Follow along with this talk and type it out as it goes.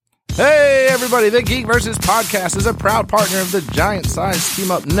Hey, everybody. The Geek Versus Podcast is a proud partner of the Giant Size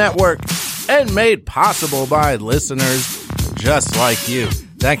Team Up Network and made possible by listeners just like you.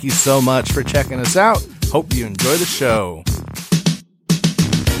 Thank you so much for checking us out. Hope you enjoy the show.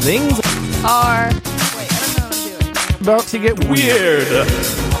 Things are... Wait, I don't know what I'm doing. about to get weird.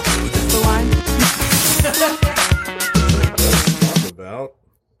 The line? About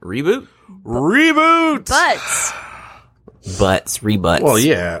Reboot? Reboot! Rebuts. Well,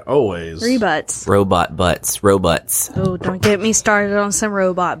 yeah, always. Rebuts. Robot butts. Robots. Oh, don't get me started on some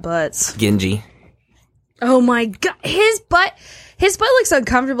robot butts. Genji. Oh my god, his butt looks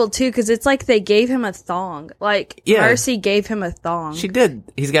uncomfortable too because it's like they gave him a thong. Like Mercy gave him a thong. She did.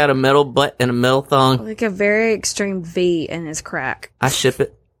 He's got a metal butt and a metal thong. Like a very extreme V in his crack. I ship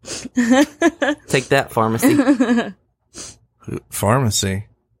it. Take that, pharmacy. Pharmacy.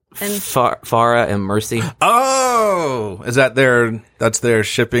 And Farah and Mercy. Oh, is that that's their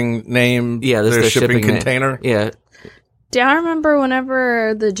shipping name? Yeah, that's their their shipping name. container. Yeah. do y'all remember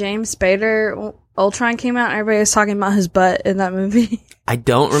whenever the James Spader Ultron came out and everybody was talking about his butt in that movie? I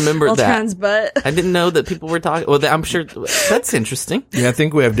don't remember Ultron's that. butt. I didn't know that people were talking. Well, I'm sure that's interesting. Yeah, I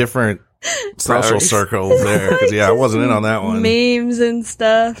think we have different social Priorities. circles there. Because, I wasn't in on that one. Memes and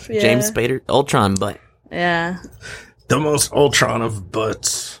stuff. Yeah. James Spader, Ultron butt. Yeah. The most Ultron of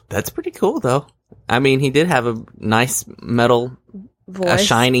butts. That's pretty cool, though. I mean, he did have a nice metal, Voice. a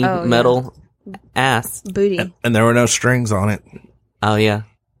shiny Oh, metal ass. yeah. Booty. And there were no strings on it. Oh, yeah.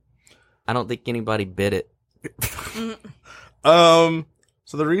 I don't think anybody bit it.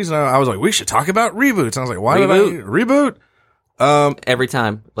 So the reason I was like, we should talk about reboots. I was like, why reboot? Every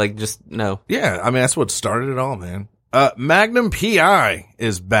time. Like, just no. Yeah, I mean, that's what started it all, man. Magnum PI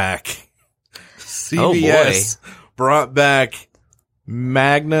is back. CBS brought back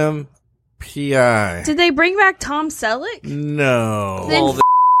Magnum PI. Did they bring back Tom Selleck? No. Then Well,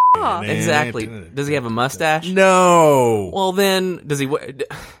 off. exactly. Does he have a mustache? No. Well, then, does he...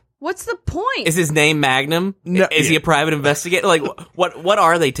 What's the point? Is his name Magnum? No. Is he a private investigator? Like, what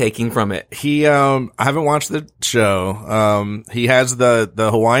are they taking from it? He, I haven't watched the show. He has the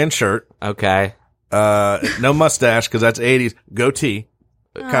Hawaiian shirt. Okay. No mustache, cause that's 80s. Goatee.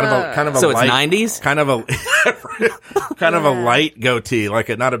 Kind of a So light, it's 90s? kind of a light goatee,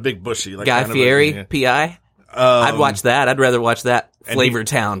 like not a big bushy, like Guy kind of Fieri, PI? I'd watch that. I'd rather watch that. Flavor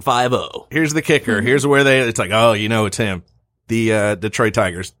Town 5-0. Here's the kicker. Here's where it's like, oh, it's him. The Detroit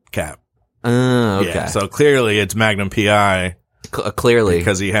Tigers cap. Okay. Yeah, so clearly it's Magnum PI Clearly.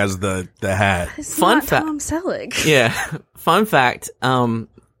 because he has the hat. It's Fun not fact- Tom Selleck. Yeah. Fun fact,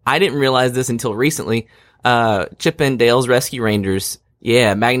 I didn't realize this until recently. Chip and Dale's Rescue Rangers.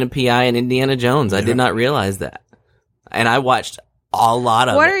 Yeah, Magnum PI and Indiana Jones. I did not realize that. And I watched a lot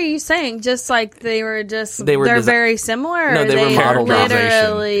of What it. are you saying? Just like they're desi- very similar? No, or they were modeled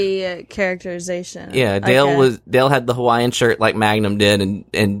literally characterization. Yeah, Dale had the Hawaiian shirt like Magnum did,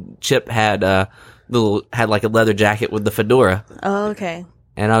 and Chip had had like a leather jacket with the fedora. Oh, okay.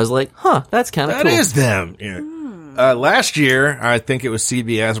 And I was like, huh, that's kind of That cool. is them. Yeah. Last year, I think it was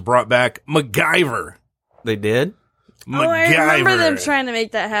CBS brought back MacGyver. They did? Oh, I remember them trying to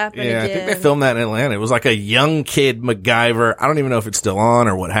make that happen Yeah, again. I think they filmed that in Atlanta. It was like a young kid MacGyver. I don't even know if it's still on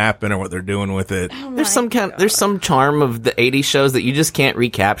or what happened or what they're doing with it. Oh There's some charm of the 80s shows that you just can't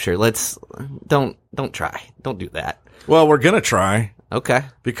recapture. Don't try. Don't do that. Well, we're gonna try Okay.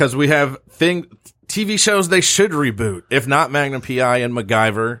 because we have TV shows they should reboot. If not Magnum PI and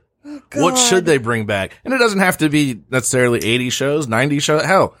MacGyver, what should they bring back? And it doesn't have to be necessarily 80 shows, 90 shows.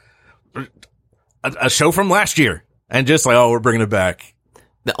 Hell, a show from last year. And just like, we're bringing it back.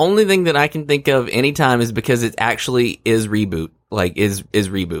 The only thing that I can think of anytime is because it actually is reboot. Like, is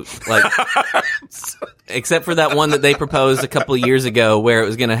reboot. Like, except for that one that they proposed a couple of years ago where it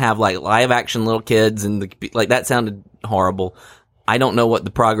was going to have like live action little kids and like that sounded horrible. I don't know what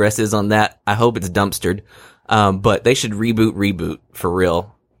the progress is on that. I hope it's dumpstered. But they should reboot for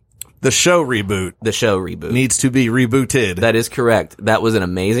real. The show reboot The show reboot. needs to be rebooted. That is correct. That was an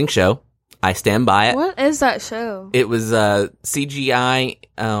amazing show. I stand by it. What is that show? It was CGI,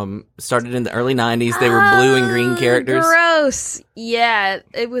 started in the early 90s. They were blue and green characters. Gross. Yeah,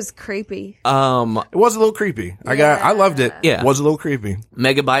 it was creepy. It was a little creepy. I loved it. Yeah. It was a little creepy.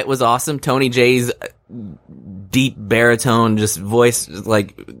 Megabyte was awesome. Tony J's deep baritone, just voice,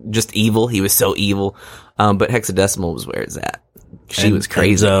 like, just evil. He was so evil. But Hexadecimal was where it's at. She was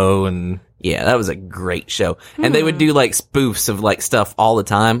crazy. Enzo and Yeah, that was a great show. And they would do like spoofs of like stuff all the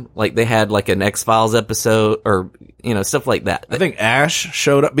time. Like they had like an X-Files episode or, stuff like that. I think Ash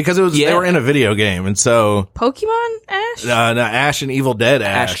showed up because they were in a video game. And so, Pokemon Ash? no, Ash and Evil Dead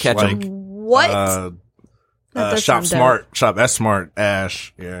Ash. Ash Ketchum. Like, What? Shop Smart, Shop S Smart,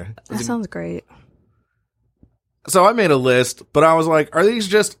 Ash. Yeah. That sounds great. So I made a list, but I was like, are these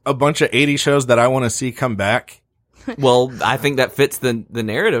just a bunch of 80 shows that I want to see come back? Well, I think that fits the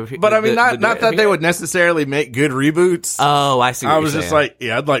narrative. But I mean, not that they would necessarily make good reboots. Oh, I see what you're saying. Just like,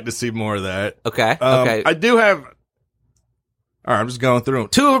 yeah, I'd like to see more of that. Okay, okay. I do have... All right, I'm just going through them.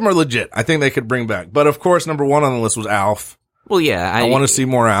 2 of them are legit. I think they could bring back. But of course, number 1 on the list was Alf. Well, yeah. I want to see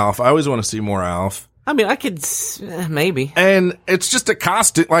more Alf. I always want to see more Alf. I mean, I could... maybe. And it's just a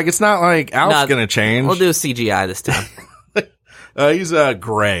costume. Like, it's not like Alf's going to change. We'll do a CGI this time. He's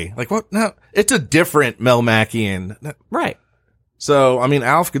gray. Like, what? No, it's a different Mel Machian. Right. So, I mean,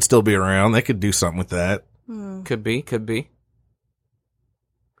 Alf could still be around. They could do something with that. Could be.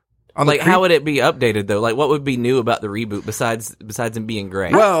 Like, how would it be updated, though? Like, what would be new about the reboot besides him being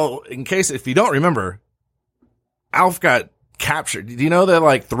gray? Well, if you don't remember, Alf got captured. Do you know the,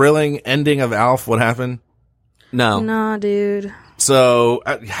 like, thrilling ending of Alf? What happened? No. Nah, dude. So,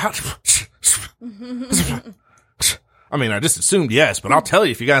 I mean, I just assumed yes, but I'll tell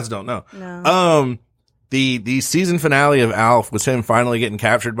you if you guys don't know. No. The season finale of Alf was him finally getting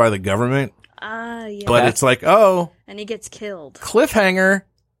captured by the government. Yeah. But it's like, oh. And he gets killed. Cliffhanger.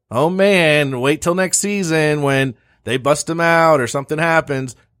 Oh man, wait till next season when they bust him out or something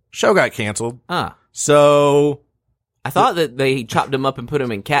happens. Show got canceled. So I thought that they chopped him up and put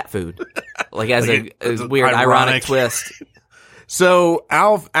him in cat food. Like as a weird ironic twist. So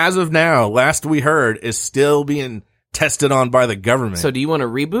Alf, as of now, last we heard, is still being tested on by the government. So do you want a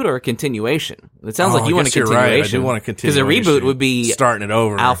reboot or a continuation? It sounds like you want a continuation. Right. I do want a continuation. Because a reboot would be starting it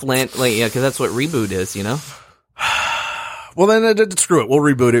over. Alf Land, yeah, because that's what reboot is, you know? Well, then screw it. We'll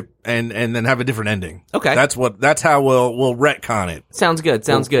reboot it and then have a different ending. Okay, that's how we'll retcon it. Sounds good.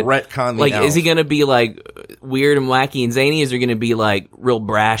 Retcon the Alf. Is he going to be like weird and wacky and zany? Is he going to be like real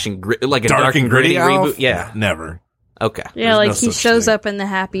brash and like a dark and gritty reboot? Yeah, never. Okay. Yeah, like he shows up in the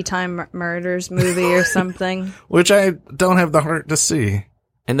Happy Time Murders movie or something. Which I don't have the heart to see.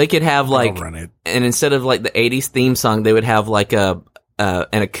 And they could have like, and instead of like the 80s theme song, they would have like an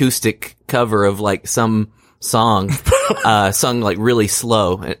acoustic cover of like some song sung like really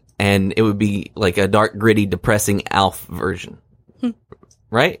slow, and it would be like a dark, gritty, depressing Alf version.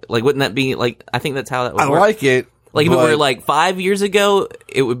 Right? Like, wouldn't that be like, I think that's how that would work. I like it. Like if it were like 5 years ago,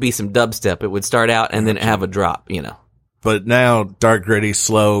 it would be some dubstep. It would start out and then have a drop, you know. But now, dark, gritty,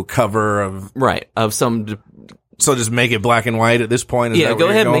 slow cover of... Right, of some... So just make it black and white at this point? Yeah, go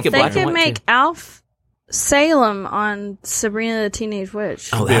ahead and make it black and white. They could make Alf Salem on Sabrina the Teenage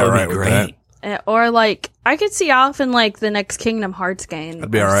Witch. Oh, that would be great. Or like, I could see Alf in like the next Kingdom Hearts game. I'd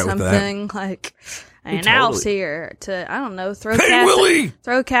be alright with that. Something like... And Alf's here to, I don't know, throw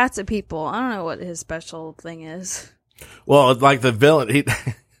cats at people. I don't know what his special thing is. Well, like the villain,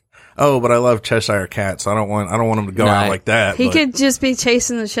 but I love Cheshire Cat, so I don't want him to go out like that. He could just be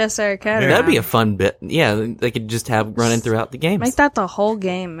chasing the Cheshire Cat. Yeah. That'd be a fun bit. Yeah, they could just have running throughout the games. Make that the whole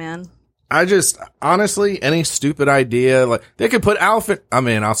game, man. I just, honestly, any stupid idea, like, they could put Alf in,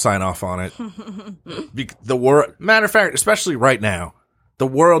 I'll sign off on it. Matter of fact, especially right now, the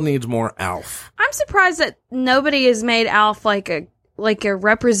world needs more Alf. I'm surprised that nobody has made Alf like a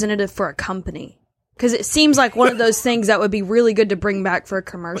representative for a company. Because it seems like one of those things that would be really good to bring back for a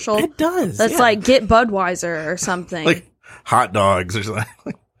commercial. It does. That's like get Budweiser or something. Like hot dogs or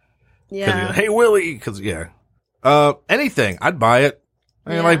something. Yeah. Hey, Willie. Because, anything. I'd buy it.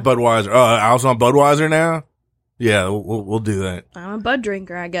 I like Budweiser. Oh, Alf's on Budweiser now? Yeah, we'll do that. I'm a Bud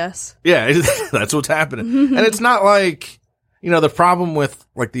drinker, I guess. Yeah, that's what's happening. And it's not like... the problem with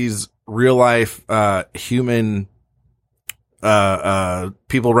like these real life, human,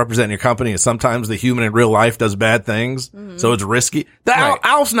 people representing your company is sometimes the human in real life does bad things. Mm-hmm. So it's risky.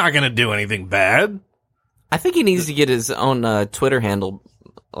 Alf's not going to do anything bad. I think he needs to get his own, Twitter handle.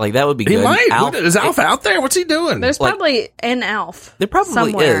 Like that would be good. He might. Is Alf out there? What's he doing? There's probably an Alf. There probably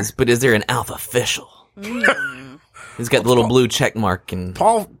somewhere. is, but is there an Alf official? He's got the little blue check mark and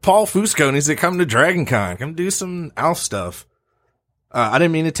Paul Fusco needs to come to DragonCon. Come do some Alf stuff. I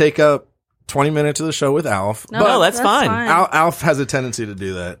didn't mean to take up 20 minutes of the show with Alf. No, that's fine. Alf has a tendency to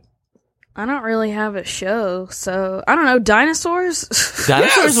do that. I don't really have a show, so I don't know. Dinosaurs?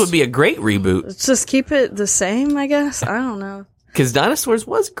 Dinosaurs would be a great reboot. Let's just keep it the same, I guess. I don't know. Because Dinosaurs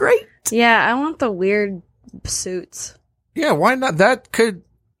was great. Yeah, I want the weird suits. Yeah, why not? That could...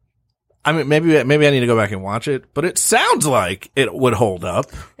 maybe I need to go back and watch it, but it sounds like it would hold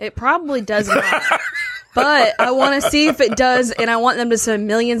up. It probably does not. But I want to see if it does, and I want them to spend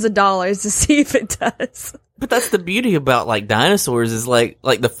millions of dollars to see if it does. But that's the beauty about like dinosaurs is like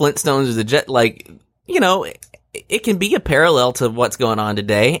the Flintstones or the Jet. Like it can be a parallel to what's going on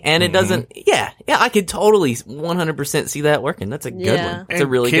today, and it doesn't. Yeah, I could totally 100% see that working. That's a good Yeah. one. It's a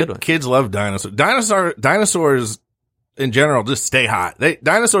really good one. Kids love dinosaurs. Dinosaurs in general just stay hot.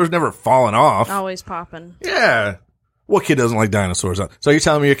 Dinosaurs never fallen off. Always popping. Yeah. What kid doesn't like dinosaurs? So you're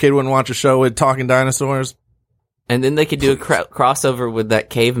telling me your kid wouldn't watch a show with talking dinosaurs? And then they could do a crossover with that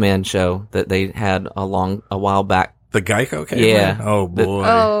caveman show that they had a while back. The Geico kid? Yeah. Oh boy.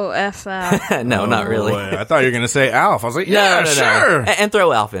 Oh, F that. No, not really. Boy. I thought you were going to say Alf. I was like, yeah, No. sure. And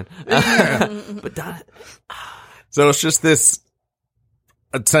throw Alf in. But So it's just this,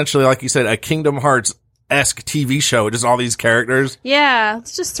 essentially, like you said, a Kingdom Hearts-esque TV show. Just all these characters. Yeah,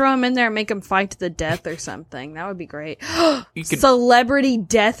 let's just throw them in there and make them fight to the death or something. That would be great. you could, Celebrity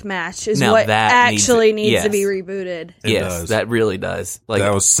Deathmatch is Now what that actually needs yes. to be rebooted. It yes, does. that really does. Like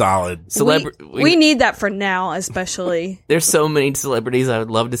That was solid. We need that for now, especially. There's so many celebrities I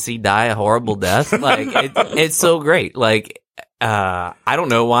would love to see die a horrible death. Like it's so great. Like I don't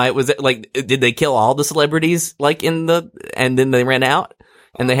know why it was like. Did they kill all the celebrities like and then they ran out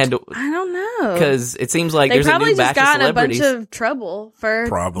and they had to? I don't know. Because it seems like They there's a probably new just batch of got in a bunch celebrities. of trouble for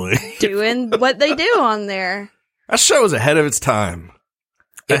Probably. doing what they do on there. That show is ahead of its time.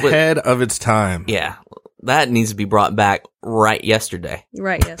 Ahead of its time. Yeah, that needs to be brought back right yesterday.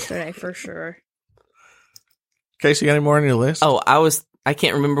 Right yesterday, for sure. Casey, you got any more on your list? Oh, I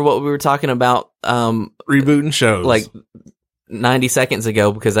can't remember what we were talking about. Rebooting shows. Like 90 seconds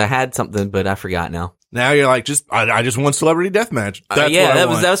ago because I had something, but I forgot now. Now you're like, I just want Celebrity Deathmatch. That's yeah, what I that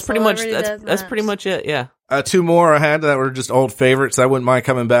want. was pretty much Celebrity that's Deathmatch. pretty much it. Yeah. Two more I had that were just old favorites I wouldn't mind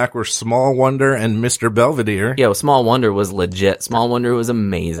coming back were Small Wonder and Mr. Belvedere. Yeah, well, Small Wonder was legit. Small Wonder was Is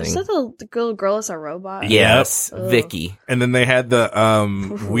amazing. that the little girl is a robot? Yes, Yep. Vicky. And then they had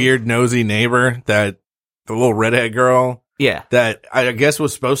the weird nosy neighbor, the little redhead girl Yeah. that I guess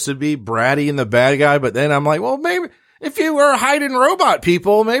was supposed to be bratty and the bad guy, but then I'm like, well, maybe if you were hiding robot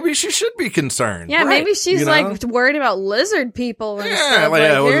people, maybe she should be concerned. Yeah, Right. maybe she's You know? like worried about lizard people and Yeah, stuff. like,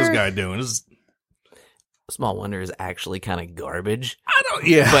 yeah, what's you're- this guy doing? Small Wonder is actually kind of garbage. I don't,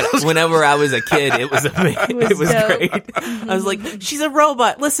 yeah. But whenever I was a kid, it was amazing. It was dope. great. I was like, she's a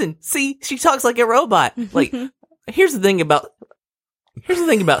robot. Listen, see, she talks like a robot. Like, here's the thing about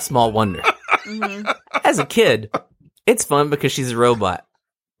Small Wonder. Mhm. As a kid, it's fun because she's a robot.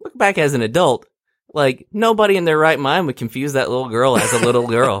 Look back as an adult, like nobody in their right mind would confuse that little girl as a little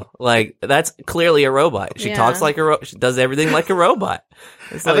girl. Like that's clearly a robot. She Yeah. talks like a she does everything like a robot.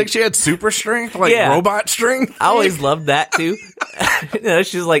 It's I like, think she had super strength, like Yeah. robot strength. I always loved that too. You know,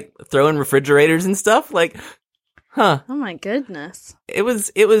 she's like throwing refrigerators and stuff. Like, huh? Oh my goodness. It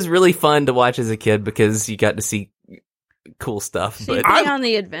was really fun to watch as a kid because you got to see cool stuff. She'd But be on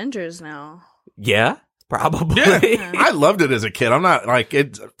the Avengers now. yeah, probably. Yeah, I loved it as a kid. I'm not like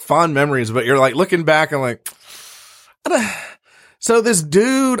it's fond memories, but you're like looking back. I'm like, so this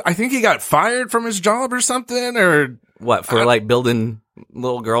dude, I think he got fired from his job or something, or What for? Like building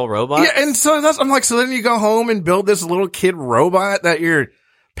little girl robots? yeah. And so I'm like, so then you go home and build this little kid robot that you're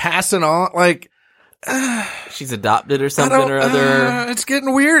passing on. Like, She's adopted or I something don't, or other. it's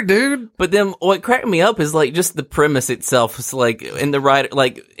getting weird, dude. But then what cracked me up is like just the premise itself. It's like in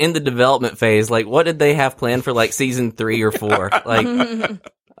the development phase, like what did they have planned for like season 3 or 4? Like,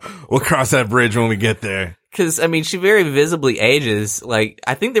 We'll cross that bridge when we get there. cause I mean, she very visibly ages. Like,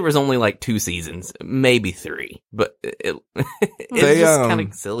 I think there was only like 2 seasons, maybe 3, but it's They, just kind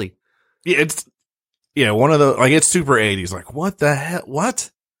of silly. Yeah, one of the, like, it's super 80s. Like, what the hell? What?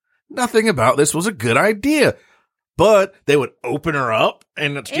 Nothing about this was a good idea. But they would open her up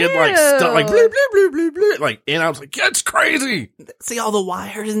and she had like stuff, like, bloop, bloop, bloop, bloop, bloop. Like, and I was like, that's crazy. See all the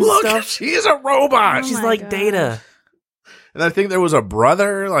wires and Look, stuff? she is a robot. Oh She's my like gosh. Data. And I think there was a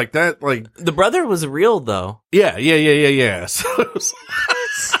brother like that. Like, The brother was real though. yeah. So it was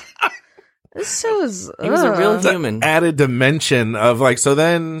This show is. He was a real ugh. human. added dimension of like, so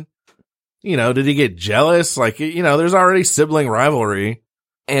then, you know, did he get jealous? Like, you know, there's already sibling rivalry.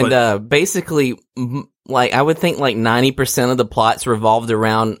 And basically, like I would think, like 90% of the plots revolved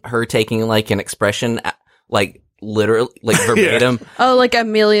around her taking like an expression, like literally, like verbatim. Oh, like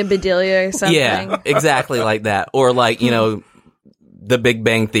Amelia Bedelia or something. Yeah, exactly like that, or like you know, The Big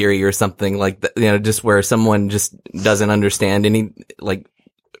Bang Theory or something like that. You know, just where someone just doesn't understand any like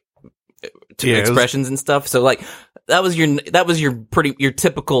Yeah, it was- expressions and stuff. So like that was your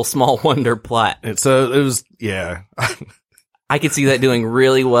typical Small Wonder plot. And so it was, yeah. I could see that doing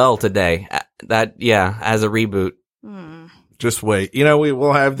really well today. As a reboot. Hmm. Just wait. You know,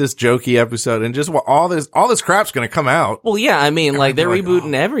 we'll have this jokey episode and just all this crap's going to come out. Well, yeah, I mean, like they're Like,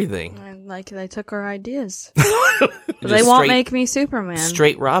 rebooting everything. And, like they took our ideas. Just They won't straight- make me Superman.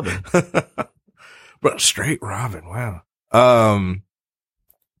 Straight Robin. But straight Robin, wow.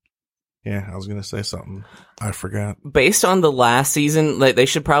 Yeah, I was gonna say something. I forgot. Based on the last season, like they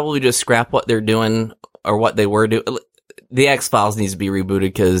should probably just scrap what they're doing or what they were doing. The X-Files needs to be rebooted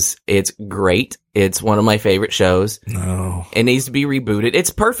because it's great. It's one of my favorite shows. No. It needs to be rebooted. It's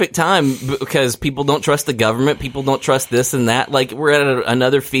perfect time because people don't trust the government. People don't trust this and that. Like, we're at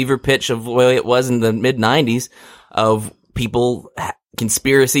another fever pitch of the way it was in the mid-90s of people,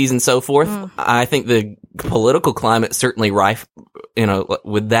 conspiracies and so forth. I think the political climate certainly rife,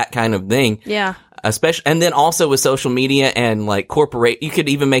 with that kind of thing. Yeah. Especially, and then also with social media and like you could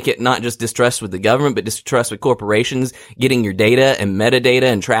even make it not just distrust with the government, but distrust with corporations getting your data and metadata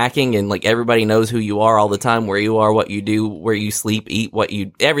and tracking, and like everybody knows who you are all the time, where you are, what you do, where you sleep, eat,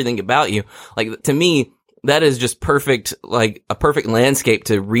 everything about you. Like, to me, that is just perfect, like a perfect landscape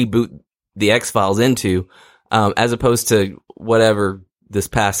to reboot the X-Files into, as opposed to whatever this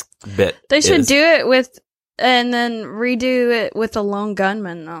past bit. They should is. do it and then redo it with the Lone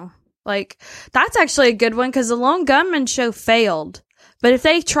Gunman, though. Like, that's actually a good one because the Lone Gunman show failed. But if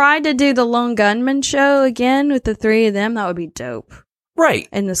they tried to do the Lone Gunman show again with the three of them, that would be dope. Right.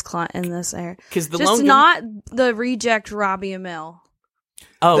 In this era. Because the Just not the reject Robbie Amell.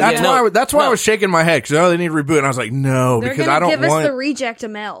 Oh, that's why I was shaking my head because they need to reboot, and I was like, no, They're because I don't give want us the reject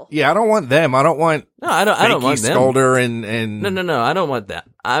Amell. Yeah, I don't want them. I don't want. No, I don't want them. Scolder and No, I don't want that.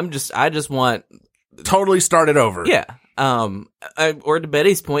 I just want totally start it over. Yeah. Or to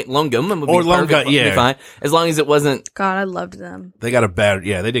Betty's point, Lone Gunman would be be fine as long as it wasn't. God, I loved them. They did get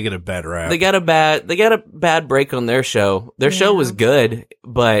a bad rap. They got a bad break on their show. Their show was good,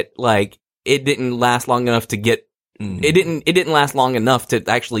 but like it didn't last long enough to get. It didn't last long enough to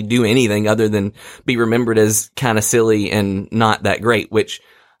actually do anything other than be remembered as kind of silly and not that great. Which,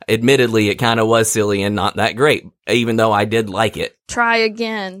 admittedly, it kind of was silly and not that great, even though I did like it. Try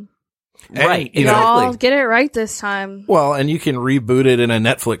again. Right, Y'all get it right this time. Well, and you can reboot it in a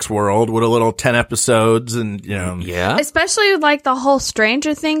Netflix world with a little 10 episodes and, Yeah. Especially with like the whole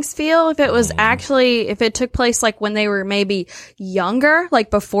Stranger Things feel. If it was if it took place like when they were maybe younger, like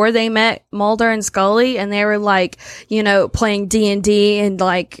before they met Mulder and Scully and they were like, playing D&D and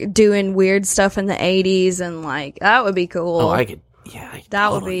like doing weird stuff in the 80s and like, that would be cool. Oh, I could. Yeah,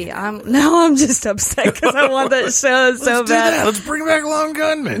 that would be. I'm just upset because I want that show so bad. Let's bring back Lone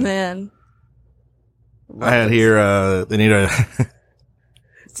Gunman. Man, I had here. They need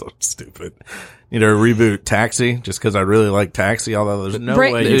so stupid. Need to reboot Taxi just because I really like Taxi. Although there's no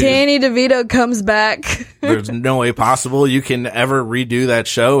way Danny DeVito comes back. There's no way possible you can ever redo that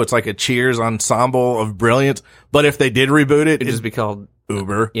show. It's like a Cheers ensemble of brilliance. But if they did reboot it, it'd just be called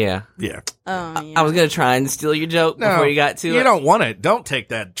Uber. Yeah. Yeah. Oh, yeah. I was going to try and steal your joke before you got to it. You don't want it. Don't take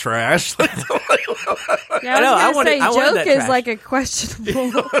that trash. Yeah, I was going to say joke is like a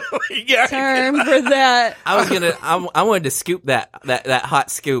questionable term for that. I wanted to scoop that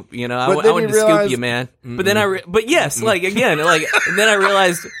hot scoop, I wanted to scoop you, man. But then but yes, like again, like, and then I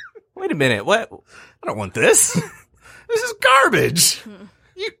realized, wait a minute, what? I don't want this. This is garbage.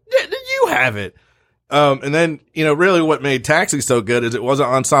 You have it. And then, really what made Taxi so good is it was an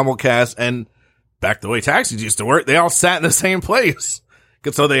ensemble cast, and back the way taxis used to work, they all sat in the same place.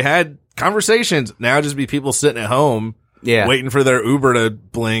 So they had conversations. Now just be people sitting at home, waiting for their Uber to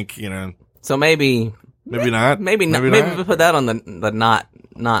blink, So maybe not. Maybe we put that on the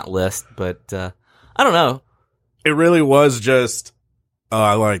not list, but, I don't know. It really was just,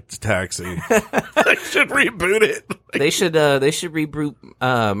 I liked Taxi. They should reboot it. They should reboot,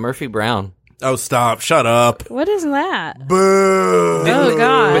 Murphy Brown. Oh, stop. Shut up. What is that? Boo. Oh,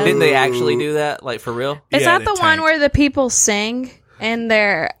 God. But didn't they actually do that? Like, for real? Is that the one where the people sing and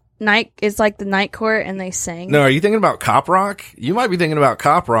their it's like the night court and they sing? No, are you thinking about Cop Rock? You might be thinking about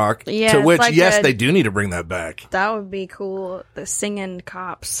Cop Rock. Yeah, to which, like they do need to bring that back. That would be cool. The singing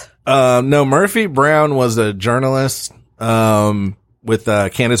cops. No, Murphy Brown was a journalist, with,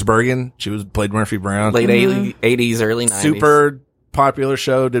 Candice Bergen. She played Murphy Brown. Late 80s, early 90s. Super popular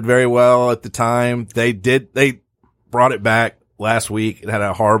show, did very well at the time. They brought it back last week. It had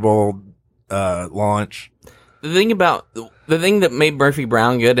a horrible launch. The thing that made Murphy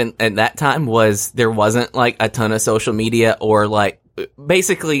Brown good at that time was there wasn't like a ton of social media or like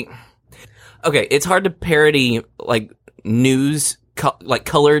basically, okay, it's hard to parody like news, like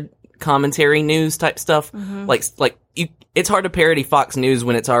colored commentary news type stuff. Mm-hmm. It's hard to parody Fox News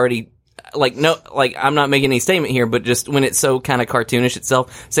when it's already I'm not making any statement here, but just when it's so kind of cartoonish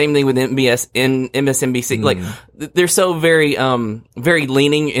itself. Same thing with MSNBC. Like, they're so very, very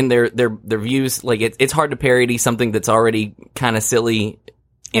leaning in their views. Like, it's hard to parody something that's already kind of silly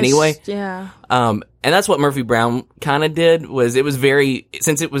anyway. Yeah. And that's what Murphy Brown kind of did. Was it was very,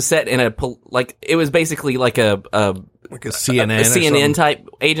 since it was set in it was basically like a CNN, a CNN type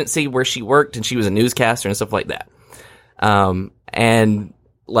agency where she worked and she was a newscaster and stuff like that. And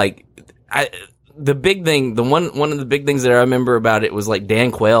like the big thing, one of the big things that I remember about it was like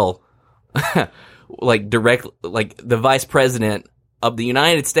Dan Quayle, like the vice president of the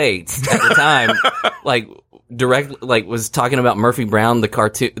United States at the time, was talking about Murphy Brown, the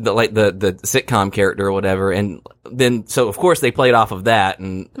cartoon, the sitcom character or whatever. And then, so of course they played off of that.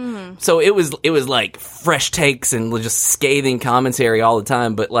 And so it was like fresh takes and just scathing commentary all the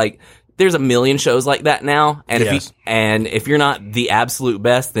time. But like, there's a million shows like that now. And if you're not the absolute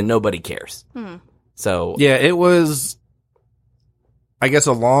best, then nobody cares. So yeah, it was, I guess,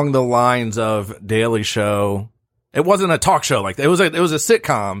 along the lines of Daily Show. It wasn't a talk show like that. It was a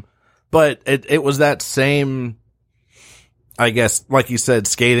sitcom, but it was that same, I guess, like you said,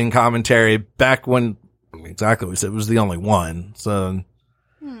 scathing commentary back when, exactly what we said, it was the only one. So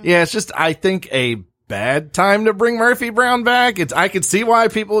yeah, it's just, I think, a bad time to bring Murphy Brown back. I could see why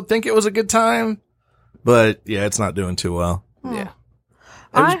people would think it was a good time, but yeah, it's not doing too well. yeah.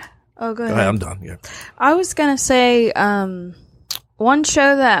 Go Go ahead. ahead, I'm done. Yeah. I was gonna say, one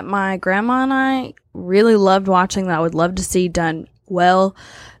show that my grandma and I really loved watching that I would love to see done well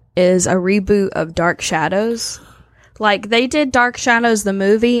is a reboot of Dark Shadows. Like, they did Dark Shadows the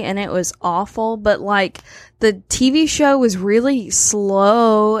movie and it was awful, but like the TV show was really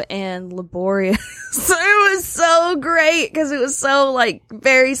slow and laborious. It was so great because it was so like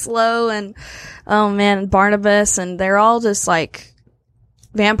very slow, and oh man, Barnabas, and they're all just like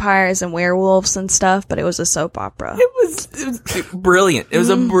vampires and werewolves and stuff, but it was a soap opera. It was brilliant. It was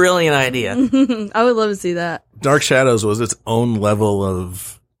a brilliant idea. I would love to see that. Dark Shadows was its own level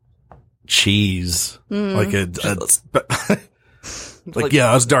of cheese. Like yeah,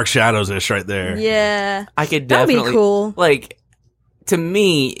 it was Dark Shadows-ish right there. Yeah. I could That'd definitely, be cool. like, to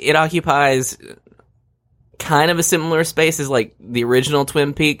me, it occupies kind of a similar space as like the original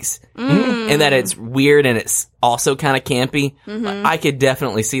Twin Peaks, in that it's weird and it's also kind of campy. I could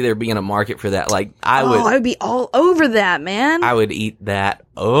definitely see there being a market for that. Like, I would be all over that, man. would eat that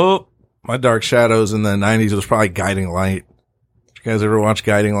up. My Dark Shadows in the 90s was probably Guiding Light. Did you guys ever watch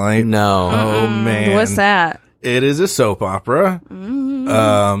Guiding Light? No. Oh, man. What's that? It is a soap opera.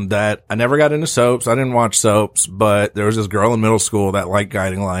 That I never got into soaps. I didn't watch soaps, but there was this girl in middle school that liked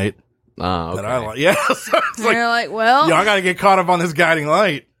Guiding Light. Oh, okay. That I like. Yeah. So it's And you're like, well, yo, I gotta get caught up on this Guiding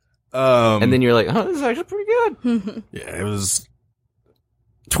Light. And then you're like, oh, this is actually pretty good. Yeah, it was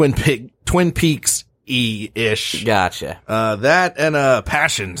Twin Peaks-y-ish. Gotcha. That and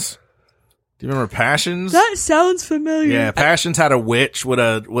Passions. Do you remember Passions? that sounds familiar. Yeah, Passions had a witch with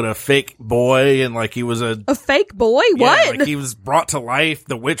a fake boy, and like he was a fake boy? yeah, What? like he was brought to life.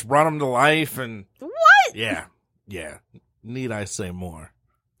 The witch brought him to life, and What? yeah. Need I say more?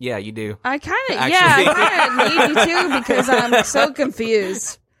 Yeah, you do. I kind of, Actually- need you too because I'm so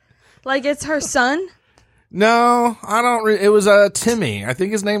confused. Like, it's her son? No, I don't. It was Timmy. I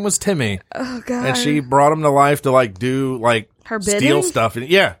think his name was Timmy, Oh, God. and she brought him to life to like do like Her steal bidding? stuff. And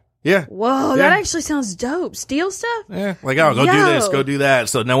yeah. Whoa, Yeah. that actually sounds dope. Steal stuff? Yeah, like, oh, go do Yo. this, go do that.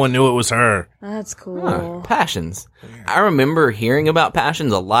 So no one knew it was her. That's cool. Huh, Passions. I remember hearing about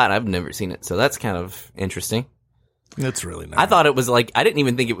Passions a lot. I've never seen it, so that's kind of interesting. It's really nice. I thought it was like, I didn't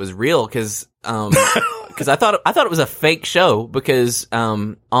even think it was real because I thought it was a fake show because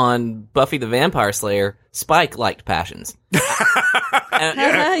on Buffy the Vampire Slayer, Spike liked Passions.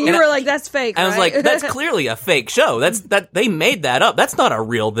 And You were like, that's fake, I was right? like, that's clearly a fake show. That they made that up. That's not a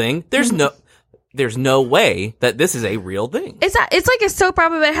real thing. There's no way that this is a real thing. It's like a soap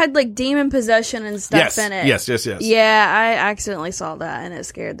opera, but it had like demon possession and stuff in it. Yes. Yeah, I accidentally saw that and it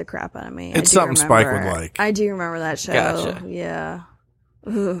scared the crap out of me. It's I do something Spike remember would it. like. I do remember that show. Gotcha. Yeah.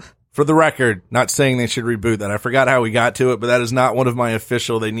 Oof. For the record, not saying they should reboot that. I forgot how we got to it, but that is not one of my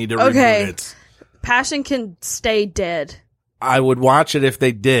official. They need to Okay. reboot it. Passion can stay dead. I would watch it if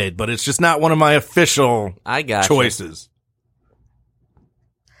they did, but it's just not one of my official I got choices.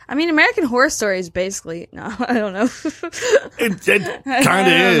 I mean, American Horror Story is basically no, I don't know. It kind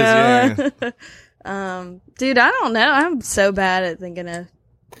of is. Yeah. Dude, I don't know. I'm so bad at thinking of.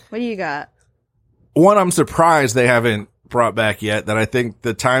 What do you got? One, I'm surprised they haven't brought back yet. That I think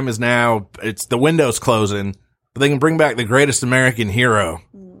the time is now. It's the window's closing, but they can bring back the Greatest American Hero.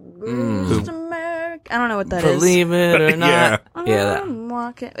 Greatest America. I don't know what that is. Believe it or not. Yeah, that. I'm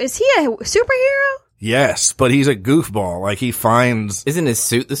walking. Is he a superhero? Yes, but he's a goofball. Like he finds. Isn't his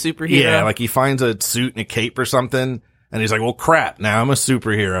suit the superhero? Yeah, like he finds a suit and a cape or something, and he's like, "Well, crap! Now I'm a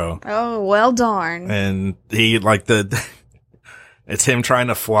superhero." Oh, well, darn. And he like and It's him trying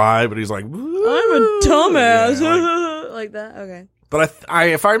to fly, but he's like, I'm a dumbass. Yeah, like that. Okay. but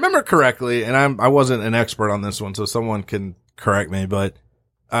if I remember correctly, and I wasn't an expert on this one, so someone can correct me, but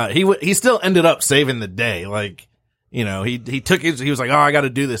he still ended up saving the day. Like, you know, he was like, oh, I got to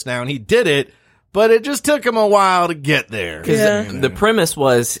do this now, and he did it, but it just took him a while to get there. Yeah. The premise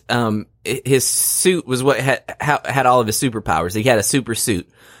was, his suit was what had all of his superpowers. He had a super suit.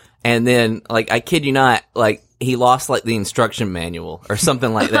 And then, like, I kid you not, like, he lost, like, the instruction manual or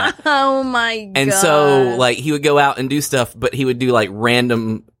something like that. Oh my god. And so, like, he would go out and do stuff, but he would do, like,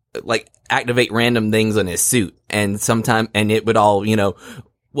 activate random things on his suit. And and it would all, you know,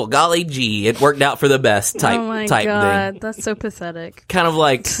 well, golly gee, it worked out for the best type oh my thing. god, that's so pathetic. Kind of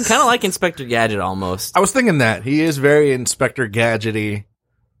like Inspector Gadget almost. I was thinking that he is very Inspector Gadget-y.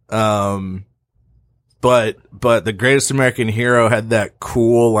 But the Greatest American Hero had that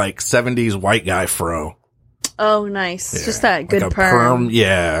cool, like, 70s white guy fro. Oh, nice. Yeah, Just that good like a perm.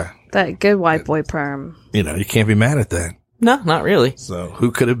 Yeah. That good white boy perm. You know, you can't be mad at that. No, not really. So, who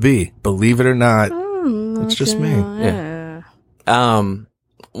could it be? Believe it or not, it's just me. Yeah.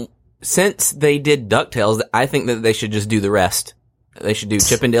 Since they did DuckTales, I think that they should just do the rest. They should do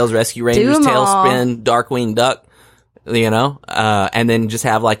Chippendales Rescue Rangers, 'em all. Tailspin, Darkwing Duck, you know, and then just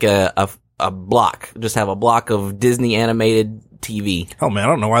have like a block. Just have a block of Disney animated TV. Oh man, I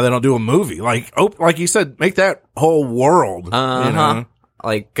don't know why they don't do a movie. Like you said, make that whole world. You know?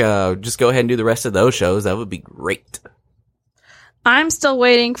 Like, just go ahead and do the rest of those shows. That would be great. I'm still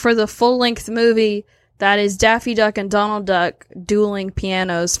waiting for the full-length movie that is Daffy Duck and Donald Duck dueling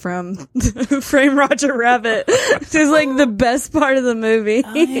pianos from Frame Roger Rabbit. It's like the best part of the movie.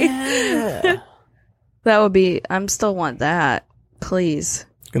 Oh, yeah. That would be, I'm still want that. Please.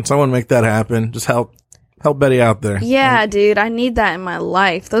 Can someone make that happen? Just help Betty out there. Yeah, dude, I need that in my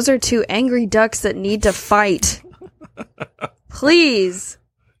life. Those are two angry ducks that need to fight. Please.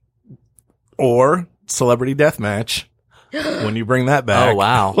 Or Celebrity Deathmatch. When you bring that back. Oh,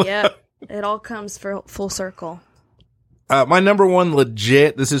 wow. Yep. It all comes full circle. My number one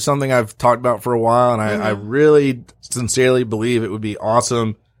legit, this is something I've talked about for a while, and I really sincerely believe it would be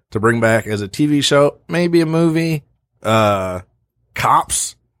awesome to bring back as a TV show, maybe a movie.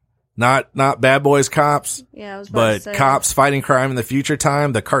 Cops. Not Bad Boys Cops, Yeah, I was about to but say. Cops Fighting Crime in the Future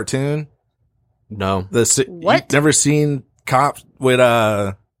Time, the cartoon. No. What? You've never seen Cops with,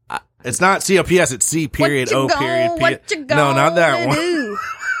 it's not COPS, it's C period O period. No, not that one. Do?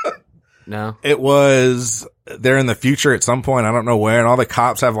 No. It was, they're in the future at some point, I don't know where, and all the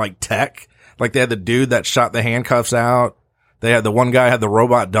cops have like tech. Like they had the dude that shot the handcuffs out. They had the one guy had the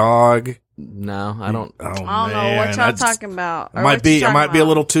robot dog. No, I don't. Oh, I don't know what y'all talking about. I might be a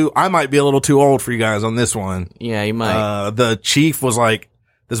little too old for you guys on this one. Yeah, you might. The chief was like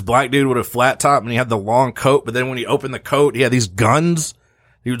this black dude with a flat top and he had the long coat, but then when he opened the coat, he had these guns.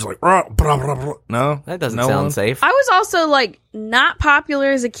 He was like, blah, blah, blah, blah. No, That doesn't no sound one? safe. I was also like not popular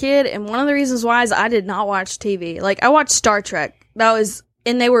as a kid, and one of the reasons why is I did not watch TV. Like I watched Star Trek.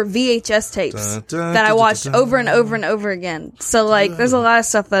 And they were VHS tapes that I watched over and over and over again. So like, there's a lot of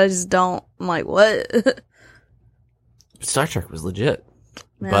stuff that I just don't. I'm like, what? Star Trek was legit,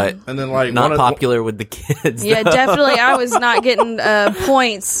 Man. but And then like not popular with the kids. Yeah, definitely. I was not getting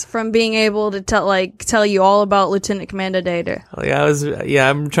points from being able to tell you all about Lieutenant Commander Data Like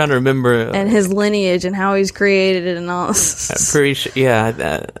I'm trying to remember. and his lineage and how he's created it and all. I'm pretty sure.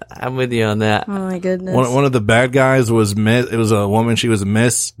 Yeah, I'm with you on that. Oh my goodness. one of the bad guys was it was a woman. She was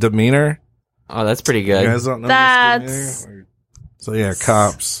Misdemeanor. Oh, that's pretty You good. guys don't know That's- Misdemeanor? So yeah,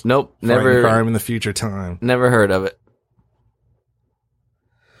 Cops. Nope, Fighting never Crime in the Future Time. never heard of it.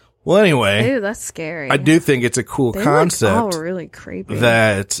 Well, anyway, Ew, that's scary. I do think it's a cool They concept look all really creepy.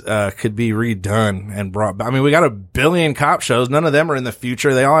 that could be redone and brought back. I mean, we got a billion cop shows. None of them are in the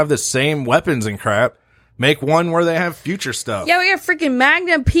future. They all have the same weapons and crap. Make one where they have future stuff. Yeah, we got freaking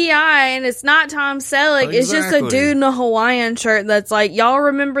Magnum PI, and it's not Tom Selleck. It's just a Exactly. dude in a Hawaiian shirt that's like, y'all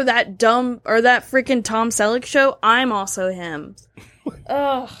remember that that freaking Tom Selleck show? I'm also him.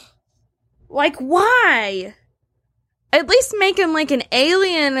 Ugh. Like, why? At least make him like an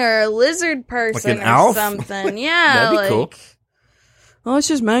alien or a lizard person an or elf? something. Yeah, That'd be like, cool. oh, it's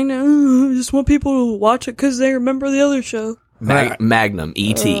just Magnum. I just want people to watch it because they remember the other show. Magnum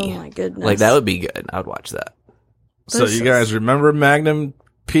E.T. Oh my goodness. Like that would be good. I would watch that. So you guys remember Magnum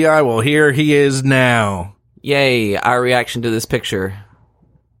PI? Well, here he is now. Yay! Our reaction to this picture.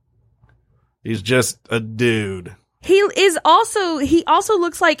 He's just a dude. He also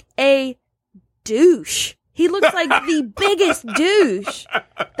looks like a douche. He looks like the biggest douche.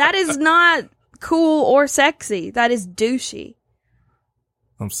 That is not cool or sexy. That is douchey.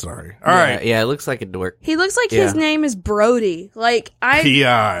 I'm sorry. All right. Yeah, it looks like a dork. He looks like his name is Brody. Like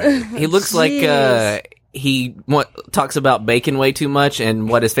P.I. He looks like he talks about bacon way too much and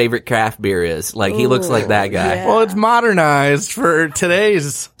what his favorite craft beer is. Like he looks like that guy. yeah. Well, it's modernized for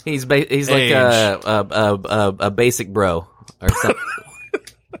today's. He's like a basic bro or something.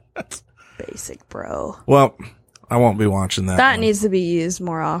 basic bro. Well, I won't be watching that. That one. needs to be used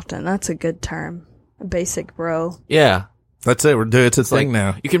more often. That's a good term. A basic bro. Yeah. That's it. We're doing it's a thing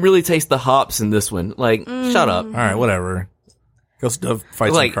now. You can really taste the hops in this one. Like, shut up. All right, whatever. Go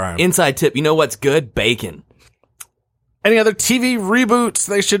fight Like, some crime. inside tip, you know what's good? Bacon. Any other TV reboots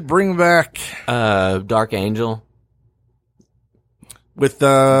they should bring back Dark Angel. with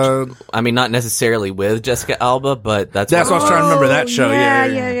I mean, not necessarily with Jessica Alba, but that's what I was trying to remember that show.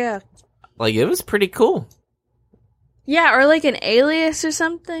 Yeah. like, it was pretty cool. Yeah, or like an Alias or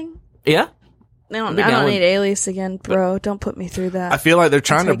something. Yeah. I I'd don't be down with- need Alias again, bro. Don't put me through that. I feel like they're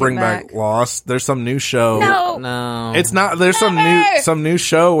trying to take it bring back back. Lost. There's some new show. No. It's not. There's some new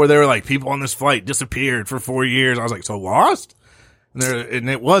show where they were like people on this flight disappeared for 4 years. I was like, so Lost? And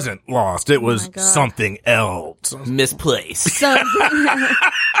it wasn't Lost. It was God. something else. Misplaced.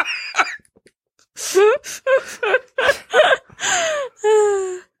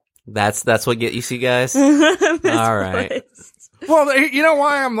 That's what get you see, guys? All right. Well, you know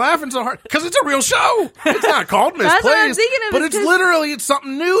why I'm laughing so hard? Because it's a real show. It's not called Misplaced. That's what I'm thinking of, but is it's 'cause literally it's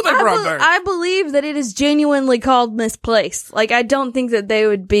something new they brought back. I believe that it is genuinely called Misplaced. Like, I don't think that they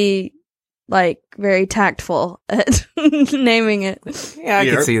would be, like, very tactful at naming it. Yeah, I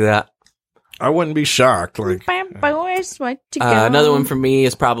can see that. I wouldn't be shocked. Like, Boys, what you go? Another one for me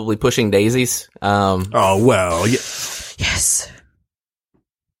is probably Pushing Daisies. oh well, yeah. Yes.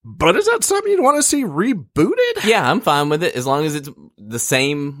 But is that something you'd want to see rebooted? Yeah, I'm fine with it as long as it's the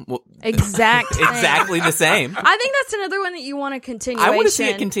same. Exact thing. Exactly the same. I think that's another one that you want a continuation. I want to see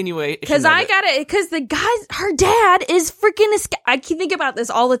a continuation. Because the guy, her dad is freaking, I think about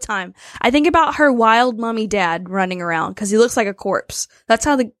this all the time. I think about her wild mummy dad running around because he looks like a corpse. That's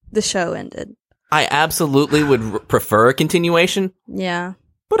how the show ended. I absolutely would prefer a continuation. Yeah.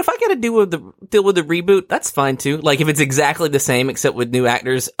 But if I got to deal with the reboot, that's fine too. Like if it's exactly the same except with new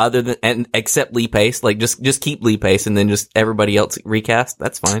actors, except Lee Pace, like just keep Lee Pace and then just everybody else recast.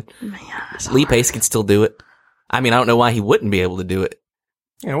 That's fine. Lee Pace could still do it. I mean, I don't know why he wouldn't be able to do it.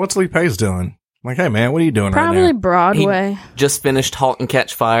 Yeah, what's Lee Pace doing? Like, hey man, what are you doing Probably right now? Broadway. Just finished *Halt and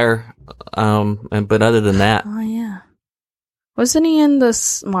Catch Fire*, but other than that, Oh yeah. Wasn't he in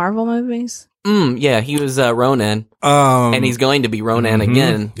the Marvel movies? yeah, he was Ronan, and he's going to be Ronan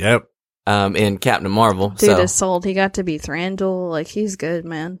again. Yep. In Captain Marvel. Dude So is sold. He got to be Thranduil. Like, he's good,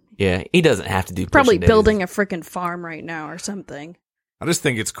 man. yeah, he doesn't have to do Probably Pushing building a freaking farm right now or something. I just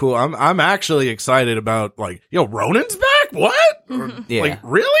think it's cool. I'm actually excited about like, yo, Ronan's back? What? Or, Yeah. Like,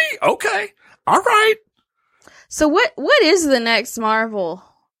 really? Okay. All right. So what is the next Marvel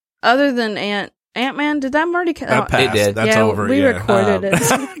other than Ant-Man? Did that already come That passed. It did. That's yeah, over. we yeah. recorded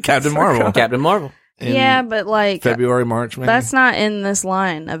it. Captain Marvel. Captain Marvel. In Yeah, but like February, March, maybe. that's not in this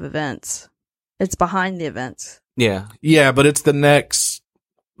line of events. It's behind the events. Yeah. Yeah, but it's the next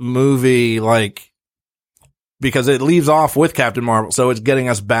movie, like, because it leaves off with Captain Marvel, so it's getting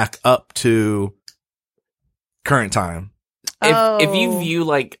us back up to current time. If you view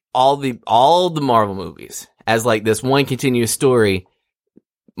like all the Marvel movies as like this one continuous story,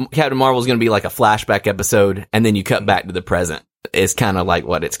 Captain Marvel is going to be like a flashback episode, and then you cut back to the present. It's kind of like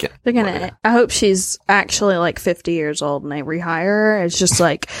what it's going. They're gonna. I hope she's actually like 50 years old and they rehire her. It's just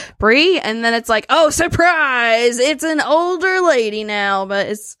like Brie, and then it's like, oh, surprise! It's an older lady now,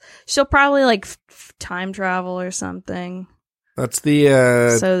 but she'll probably like time travel or something, That's the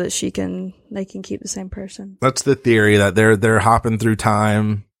so that they can keep the same person. that's the theory that they're hopping through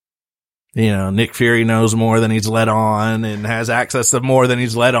time. You know, Nick Fury knows more than he's let on and has access to more than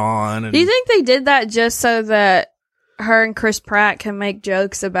he's let on. And Do you think they did that just so that her and Chris Pratt can make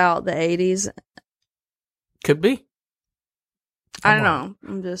jokes about the 80s? Could be. I don't know.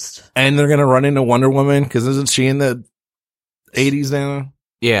 I'm just. and they're gonna run into Wonder Woman because isn't she in the 80s now?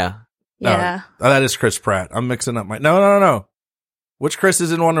 Yeah. Yeah. Oh, that is Chris Pratt. I'm mixing up my no. Which Chris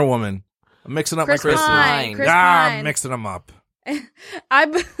is in Wonder Woman? I'm mixing up Chris my Chris's. Pine. Chris I'm Pine. mixing them up.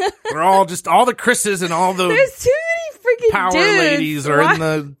 I'm. They're all the Chris's and all the There's too many freaking power dudes. ladies are Why- in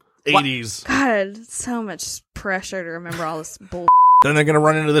the 80s. God, so much pressure to remember all this bull. Then they're gonna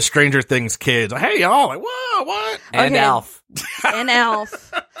run into the Stranger Things kids. Hey y'all, like whoa, what? And Okay. Alf. And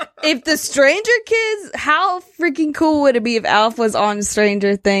Alf. If the Stranger Kids, how freaking cool would it be if Alf was on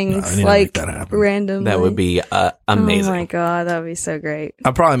Stranger I Things, need to like make that happen. randomly? That would be amazing. Oh my god, that would be so great.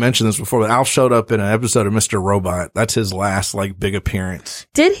 I probably mentioned this before, but Alf showed up in an episode of Mr. Robot. That's his last like big appearance.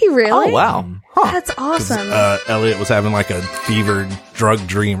 Did he really? Oh wow. That's awesome. Elliot was having like a fevered drug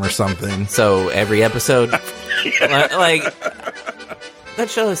dream or something. So every episode, like that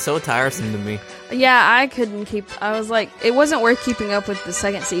show is so tiresome to me. Yeah, I couldn't keep. I was like, it wasn't worth keeping up with the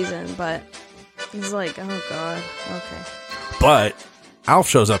second season, but it's like, oh god, okay. But Alf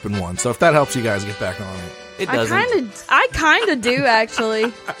shows up in one, so if that helps you guys get back on it. It I doesn't. kind of do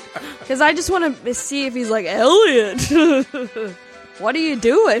actually, because I just want to see if he's like Elliot. What are you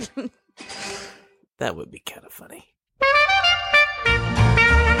doing? That would be kind of funny.